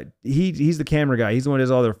 he's the camera guy. He's the one who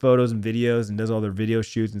does all their photos and videos and does all their video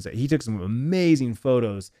shoots, and so he took some amazing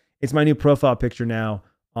photos. It's my new profile picture now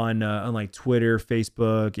on Twitter,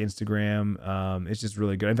 Facebook, Instagram. It's just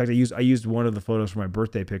really good. In fact, I used one of the photos for my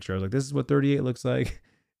birthday picture. I was like, this is what 38 looks like.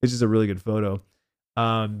 It's just a really good photo.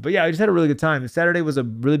 But yeah, I just had a really good time. Saturday was a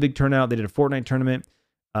really big turnout. They did a Fortnite tournament.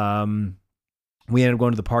 We ended up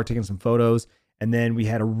going to the park, taking some photos, and then we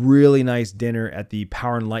had a really nice dinner at the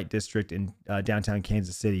Power and Light District in downtown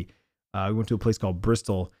Kansas City. We went to a place called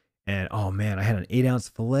Bristol, and oh man, I had an 8-ounce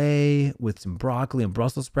filet with some broccoli and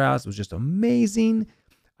Brussels sprouts. It was just amazing.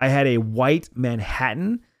 I had a white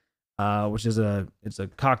Manhattan which is it's a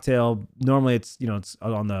cocktail. Normally it's it's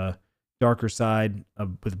on the darker side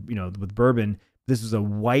with with bourbon. This was a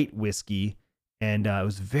white whiskey, and it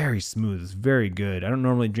was very smooth. It was very good. I don't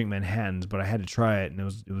normally drink Manhattans, but I had to try it, and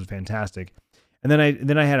it was fantastic. And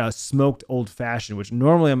then I had a smoked old fashioned, which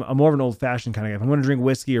normally I'm more of an old fashioned kind of guy. If I'm going to drink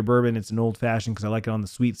whiskey or bourbon, it's an old fashioned because I like it on the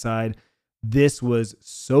sweet side. This was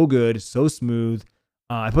so good, so smooth.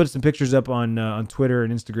 I put some pictures up on Twitter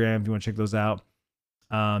and Instagram if you want to check those out.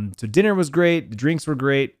 So dinner was great. The drinks were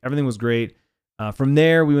great. Everything was great. From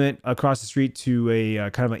there, we went across the street to a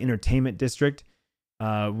kind of an entertainment district.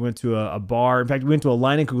 We went to a bar. In fact, we went to a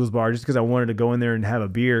Leinenkugel's bar just because I wanted to go in there and have a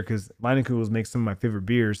beer because Leinenkugel's makes some of my favorite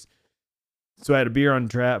beers. So I had a beer on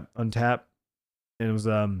tap, and it was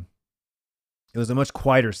a much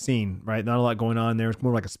quieter scene, right? Not a lot going on there. It's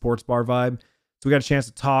more like a sports bar vibe. So we got a chance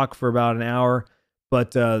to talk for about an hour,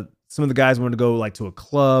 but some of the guys wanted to go like to a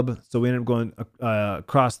club, so we ended up going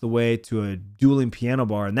across the way to a dueling piano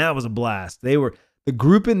bar, and that was a blast. They were the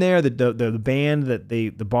group in there, the band that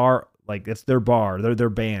the bar, like that's their bar, their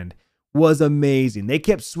band was amazing. They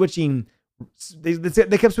kept switching,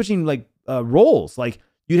 they kept switching like roles, like.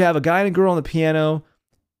 You'd have a guy and a girl on the piano,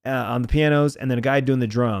 on the pianos, and then a guy doing the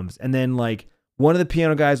drums. And then like one of the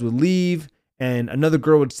piano guys would leave and another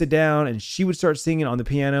girl would sit down and she would start singing on the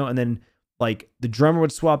piano. And then like the drummer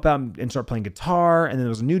would swap out and start playing guitar. And then there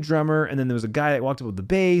was a new drummer. And then there was a guy that walked up with the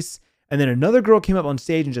bass. And then another girl came up on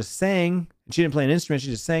stage and just sang. She didn't play an instrument.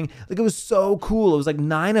 She just sang. Like it was so cool. It was like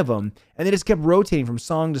 9 of them. And they just kept rotating from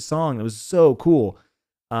song to song. It was so cool.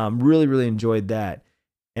 Really, really enjoyed that.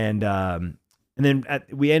 And then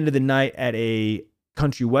we ended the night at a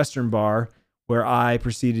country western bar where I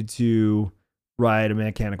proceeded to ride a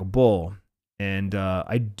mechanical bull. And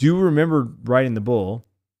I do remember riding the bull.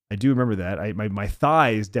 I do remember that. My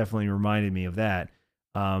thighs definitely reminded me of that.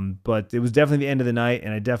 But it was definitely the end of the night,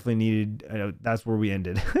 and I definitely needed. That's where we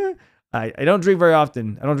ended. I don't drink very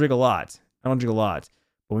often. I don't drink a lot.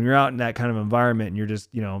 But when you're out in that kind of environment, and you're just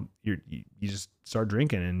you just start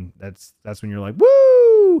drinking, and that's when you're like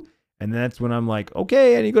woo. And that's when I'm like,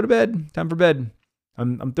 okay, I need to go to bed. Time for bed.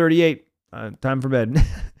 I'm 38. Time for bed.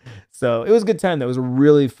 So it was a good time. That was a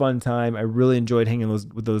really fun time. I really enjoyed hanging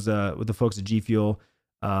with the folks at G Fuel.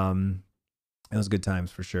 It was good times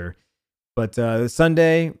for sure. But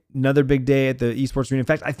Sunday, another big day at the esports arena. In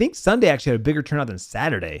fact, I think Sunday actually had a bigger turnout than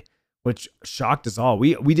Saturday, which shocked us all.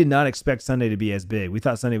 We did not expect Sunday to be as big. We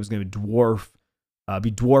thought Sunday was going to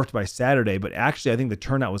be dwarfed by Saturday, but actually I think the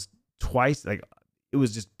turnout was twice. Like it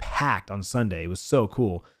was just packed on Sunday. It was so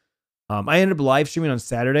cool. I ended up live streaming on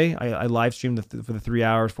Saturday. I live streamed for the 3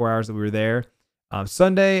 hours, 4 hours that we were there.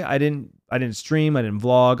 Sunday, I didn't stream. I didn't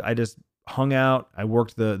vlog. I just hung out. I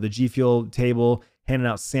worked the G Fuel table, handing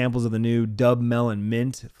out samples of the new Dub Melon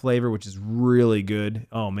Mint flavor, which is really good.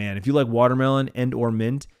 Oh man, if you like watermelon and or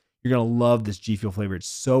mint, you're gonna love this G Fuel flavor. It's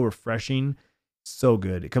so refreshing, so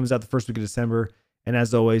good. It comes out the first week of December, and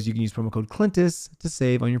as always, you can use promo code Clintus to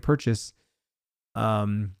save on your purchase.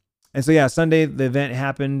 And so yeah, Sunday the event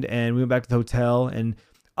happened, and we went back to the hotel. And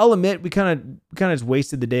I'll admit, we kind of just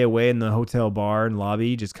wasted the day away in the hotel bar and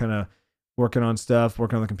lobby, just kind of working on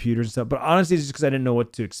the computers and stuff. But honestly, it's just because I didn't know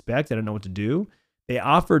what to expect. I didn't know what to do. They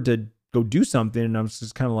offered to go do something, and I was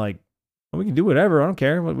just kind of like, well, we can do whatever. I don't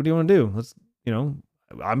care. What do you want to do? Let's,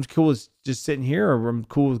 I'm cool with just sitting here, or I'm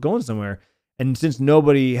cool with going somewhere. And since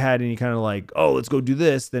nobody had any kind of like, oh, let's go do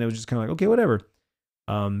this, then it was just kind of like, okay, whatever.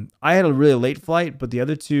 I had a really late flight, but the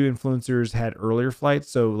other two influencers had earlier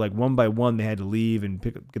flights. So like one by one, they had to leave and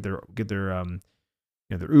get their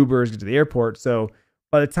Ubers, get to the airport. So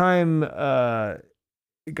by the time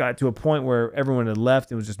it got to a point where everyone had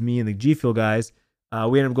left, it was just me and the G Fuel guys.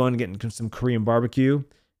 We ended up going and getting some Korean barbecue,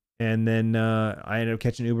 and then I ended up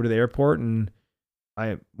catching an Uber to the airport, and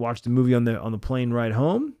I watched a movie on the plane ride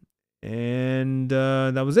home, and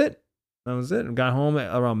that was it. I got home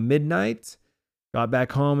at around midnight. Got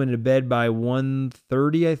back home and into bed by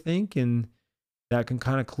 1:30, I think, and that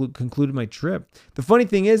kind of concluded my trip. The funny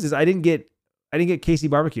thing is I didn't get KC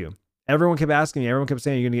barbecue. Everyone kept asking me. Everyone kept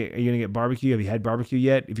saying, "Are you gonna get barbecue? Have you had barbecue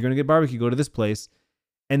yet? If you're gonna get barbecue, go to this place."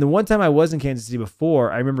 And the one time I was in Kansas City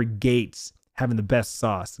before, I remember Gates having the best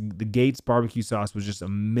sauce. The Gates barbecue sauce was just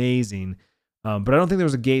amazing. But I don't think there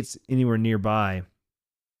was a Gates anywhere nearby.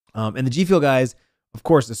 And the G Fuel guys, of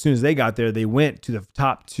course, as soon as they got there, they went to the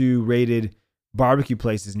top 2 rated barbecue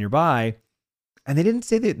places nearby, and they didn't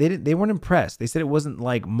say they weren't impressed. They said it wasn't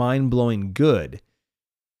like mind-blowing good.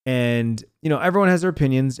 And everyone has their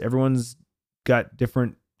opinions. Everyone's got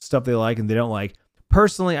different stuff they like and they don't like.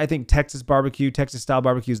 Personally, I think Texas style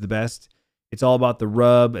barbecue is the best. It's all about the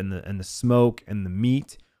rub and the smoke and the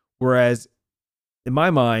meat. Whereas in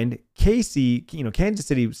my mind, KC, Kansas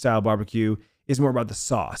City style barbecue is more about the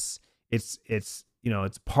sauce. It's it's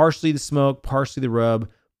partially the smoke, partially the rub,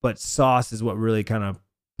 but sauce is what really kind of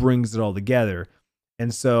brings it all together.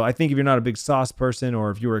 And so I think if you're not a big sauce person,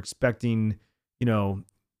 or if you were expecting,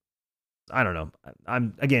 I don't know.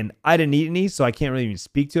 I didn't eat any, so I can't really even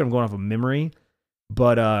speak to it. I'm going off of memory.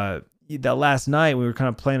 But that last night we were kind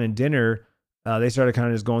of planning dinner. They started kind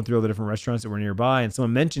of just going through all the different restaurants that were nearby, and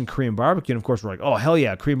someone mentioned Korean barbecue. And of course, we're like, oh, hell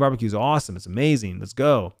yeah, Korean barbecue is awesome. It's amazing. Let's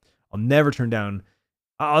go. I'll never turn down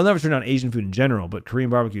Asian food in general, but Korean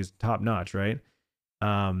barbecue is top notch, right?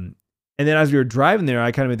 And then as we were driving there,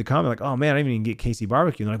 I kind of made the comment like, oh man, I didn't even get KC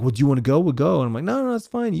barbecue. And they're like, well, do you want to go? We'll go. And I'm like, no, that's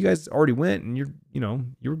fine. You guys already went and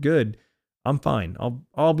you're good. I'm fine.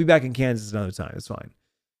 I'll be back in Kansas another time. It's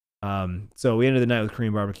fine. So we ended the night with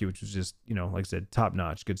Korean barbecue, which was just, like I said, top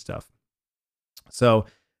notch, good stuff. So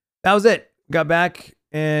that was it. Got back,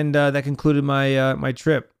 and that concluded my my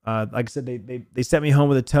trip. Like I said, they sent me home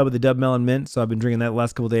with a tub of the Dub Melon Mint, so I've been drinking that the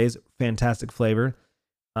last couple of days. Fantastic flavor.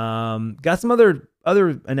 Got some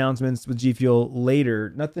other announcements with G Fuel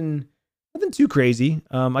later. Nothing too crazy.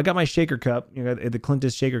 I got my shaker cup, the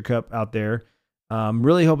Clintus shaker cup out there.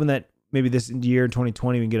 Really hoping that maybe this year,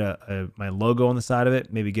 2020, we can get my logo on the side of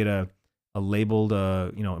it. Maybe get a labeled,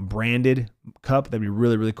 branded cup. That'd be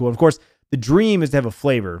really, really cool. And of course, the dream is to have a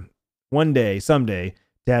flavor one day, someday,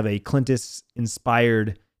 to have a Clintus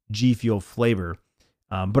inspired G Fuel flavor.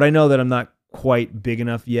 But I know that I'm not quite big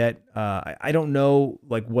enough yet. I don't know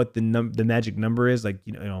like what the magic number is, like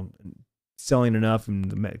selling enough and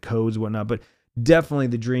the codes and whatnot. But definitely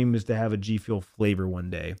the dream is to have a G Fuel flavor one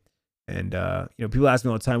day. And people ask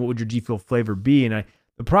me all the time, what would your G Fuel flavor be? And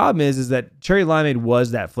the problem is that cherry limeade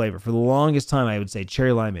was that flavor for the longest time. I would say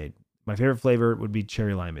cherry limeade. My favorite flavor would be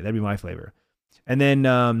cherry limeade. That'd be my flavor. And then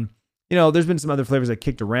there's been some other flavors that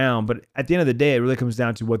kicked around, but at the end of the day, it really comes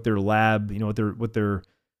down to what their lab, what their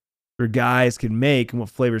guys can make and what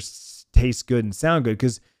flavors taste good and sound good.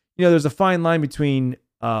 Because there's a fine line between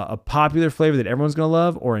a popular flavor that everyone's gonna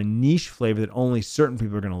love or a niche flavor that only certain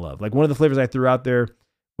people are gonna love. Like one of the flavors I threw out there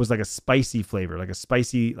was like a spicy flavor, like a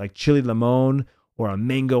spicy like chili limon or a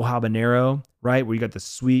mango habanero, right? Where you got the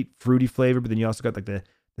sweet fruity flavor, but then you also got like the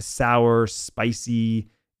sour, spicy,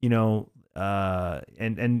 and I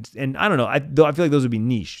don't know. I feel like those would be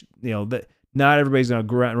niche. That not everybody's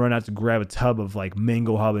gonna run out to grab a tub of like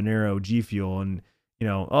mango habanero G Fuel and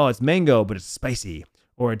oh, it's mango but it's spicy,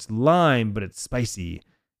 or it's lime but it's spicy.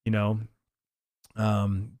 But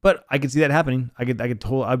I could see that happening.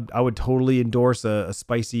 I would totally endorse a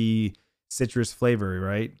spicy citrus flavor,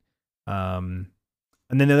 right? And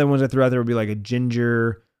then the other ones I threw out there would be like a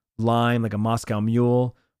ginger lime, like a Moscow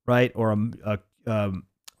Mule, right? Or like a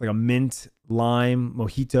mint lime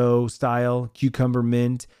mojito style cucumber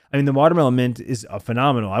mint. I mean, the watermelon mint is a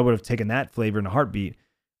phenomenal. I would have taken that flavor in a heartbeat.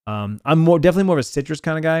 I'm definitely more of a citrus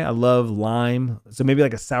kind of guy. I love lime, so maybe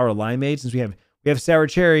like a sour limeade. Since we have sour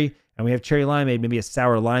cherry and we have cherry limeade, maybe a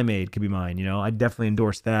sour limeade could be mine. I definitely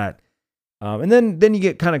endorse that. And then you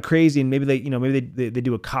get kind of crazy, and maybe they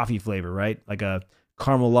do a coffee flavor, right? Like a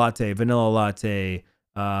caramel latte, vanilla latte.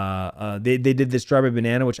 They did the strawberry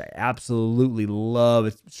banana, which I absolutely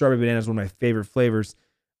love. Strawberry banana is one of my favorite flavors.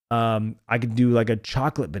 I could do like a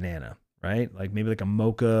chocolate banana, right? Like maybe like a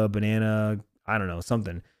mocha banana. I don't know,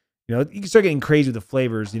 something. You can start getting crazy with the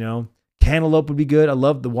flavors. Cantaloupe would be good. I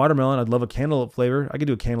love the watermelon. I'd love a cantaloupe flavor. I could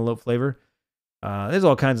do a cantaloupe flavor. There's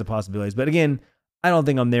all kinds of possibilities, but again, I don't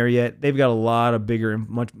think I'm there yet. They've got a lot of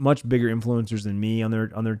much bigger influencers than me on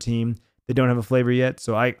their team. They don't have a flavor yet,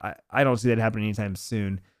 so I don't see that happening anytime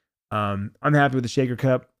soon. I'm happy with the shaker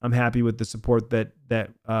cup. I'm happy with the support that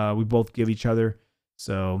we both give each other.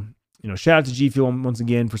 So shout out to G Fuel once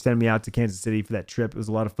again for sending me out to Kansas City for that trip. It was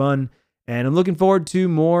a lot of fun, and I'm looking forward to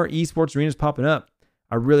more esports arenas popping up.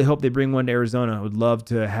 I really hope they bring one to Arizona. I would love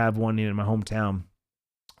to have one in my hometown,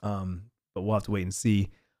 but we'll have to wait and see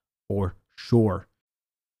for sure.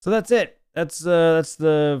 So that's it. That's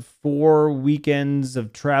the 4 weekends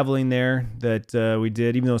of traveling there that we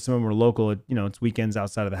did. Even though some of them were local, it's weekends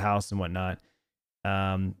outside of the house and whatnot.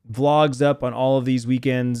 Vlogs up on all of these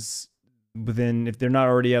weekends. If they're not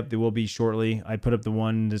already up, they will be shortly. I put up the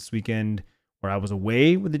one this weekend where I was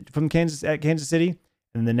away from Kansas City,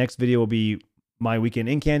 and the next video will be my weekend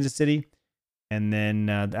in Kansas City. And then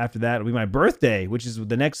after that, it'll be my birthday, which is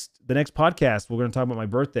the next podcast. We're going to talk about my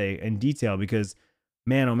birthday in detail because,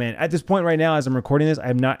 man, oh man, at this point right now, as I'm recording this, I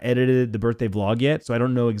have not edited the birthday vlog yet, so I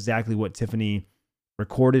don't know exactly what Tiffany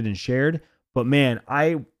recorded and shared. But man,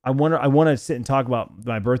 I want to sit and talk about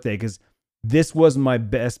my birthday because this was my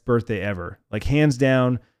best birthday ever, like hands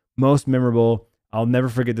down, most memorable. I'll never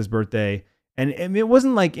forget this birthday. And it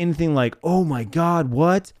wasn't like anything like, oh my God,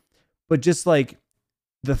 what? But just like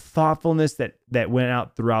the thoughtfulness that went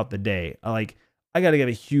out throughout the day. Like, I got to give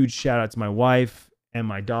a huge shout out to my wife and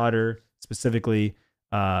my daughter specifically.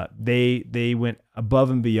 They went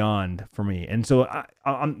above and beyond for me. And so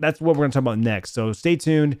that's what we're going to talk about next. So stay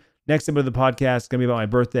tuned. Next episode of the podcast is going to be about my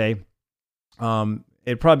birthday.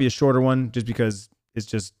 It'd probably be a shorter one just because it's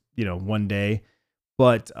just, one day.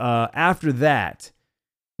 But after that,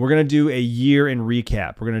 we're going to do a year in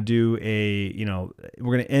recap. We're going to do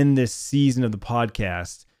we're going to end this season of the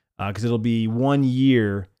podcast because it'll be 1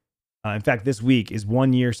 year. In fact, this week is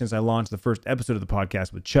 1 year since I launched the first episode of the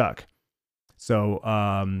podcast with Chuck. So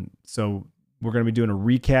we're going to be doing a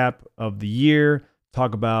recap of the year,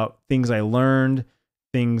 talk about things I learned,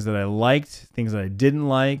 things that I liked, things that I didn't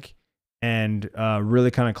like, and really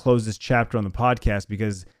kind of close this chapter on the podcast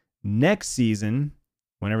because next season,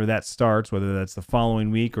 whenever that starts, whether that's the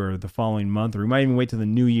following week or the following month, or we might even wait till the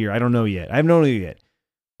new year. I don't know yet. I have no idea yet.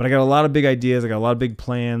 But I got a lot of big ideas. I got a lot of big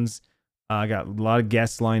plans. I got a lot of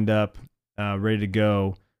guests lined up, ready to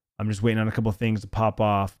go. I'm just waiting on a couple of things to pop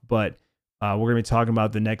off. But we're going to be talking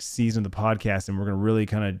about the next season of the podcast, and we're going to really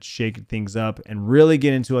kind of shake things up and really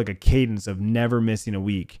get into like a cadence of never missing a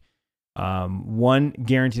week. One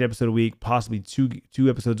guaranteed episode a week, possibly two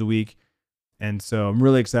episodes a week. And so I'm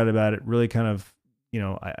really excited about it. Really kind of,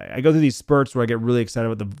 I go through these spurts where I get really excited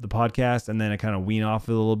about the podcast, and then I kind of wean off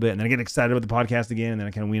it a little bit, and then I get excited about the podcast again, and then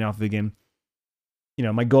I kind of wean off it again.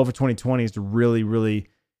 My goal for 2020 is to really, really,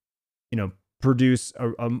 produce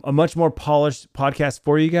a much more polished podcast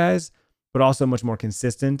for you guys, but also much more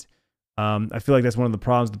consistent. I feel like that's one of the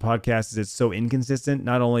problems with the podcast is it's so inconsistent,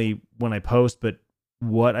 not only when I post, but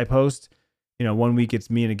what I post. 1 week it's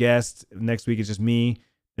me and a guest, next week it's just me,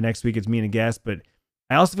 the next week it's me and a guest, but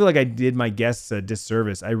I also feel like I did my guests a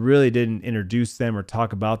disservice. I really didn't introduce them or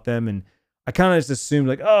talk about them. And I kind of just assumed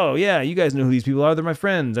like, oh yeah, you guys know who these people are. They're my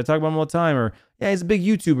friends. I talk about them all the time. Or yeah, he's a big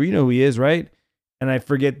YouTuber. You know who he is, right? And I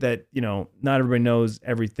forget that, not everybody knows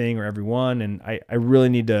everything or everyone. And I really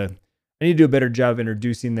need to do a better job of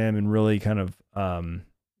introducing them and really kind of,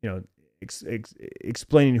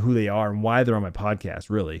 explaining who they are and why they're on my podcast,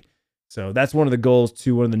 really. So that's one of the goals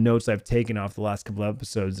too. One of the notes I've taken off the last couple of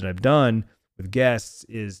episodes that I've done with guests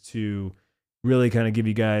is to really kind of give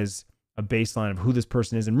you guys a baseline of who this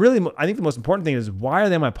person is. And really, I think the most important thing is, why are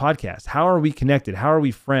they on my podcast? How are we connected? How are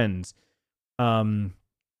we friends?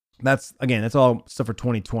 That's all stuff for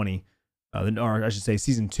 2020, or I should say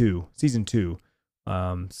season two.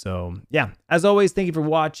 So yeah, as always, thank you for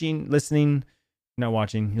watching, listening. You're not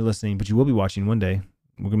watching, you're listening, but you will be watching one day.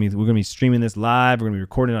 We're gonna be streaming this live. We're gonna be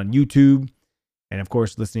recording it on YouTube, and of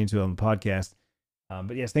course, listening to it on the podcast.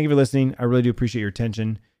 But yes, thank you for listening. I really do appreciate your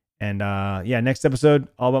attention. And next episode,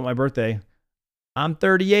 all about my birthday. I'm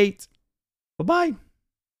 38. Bye-bye.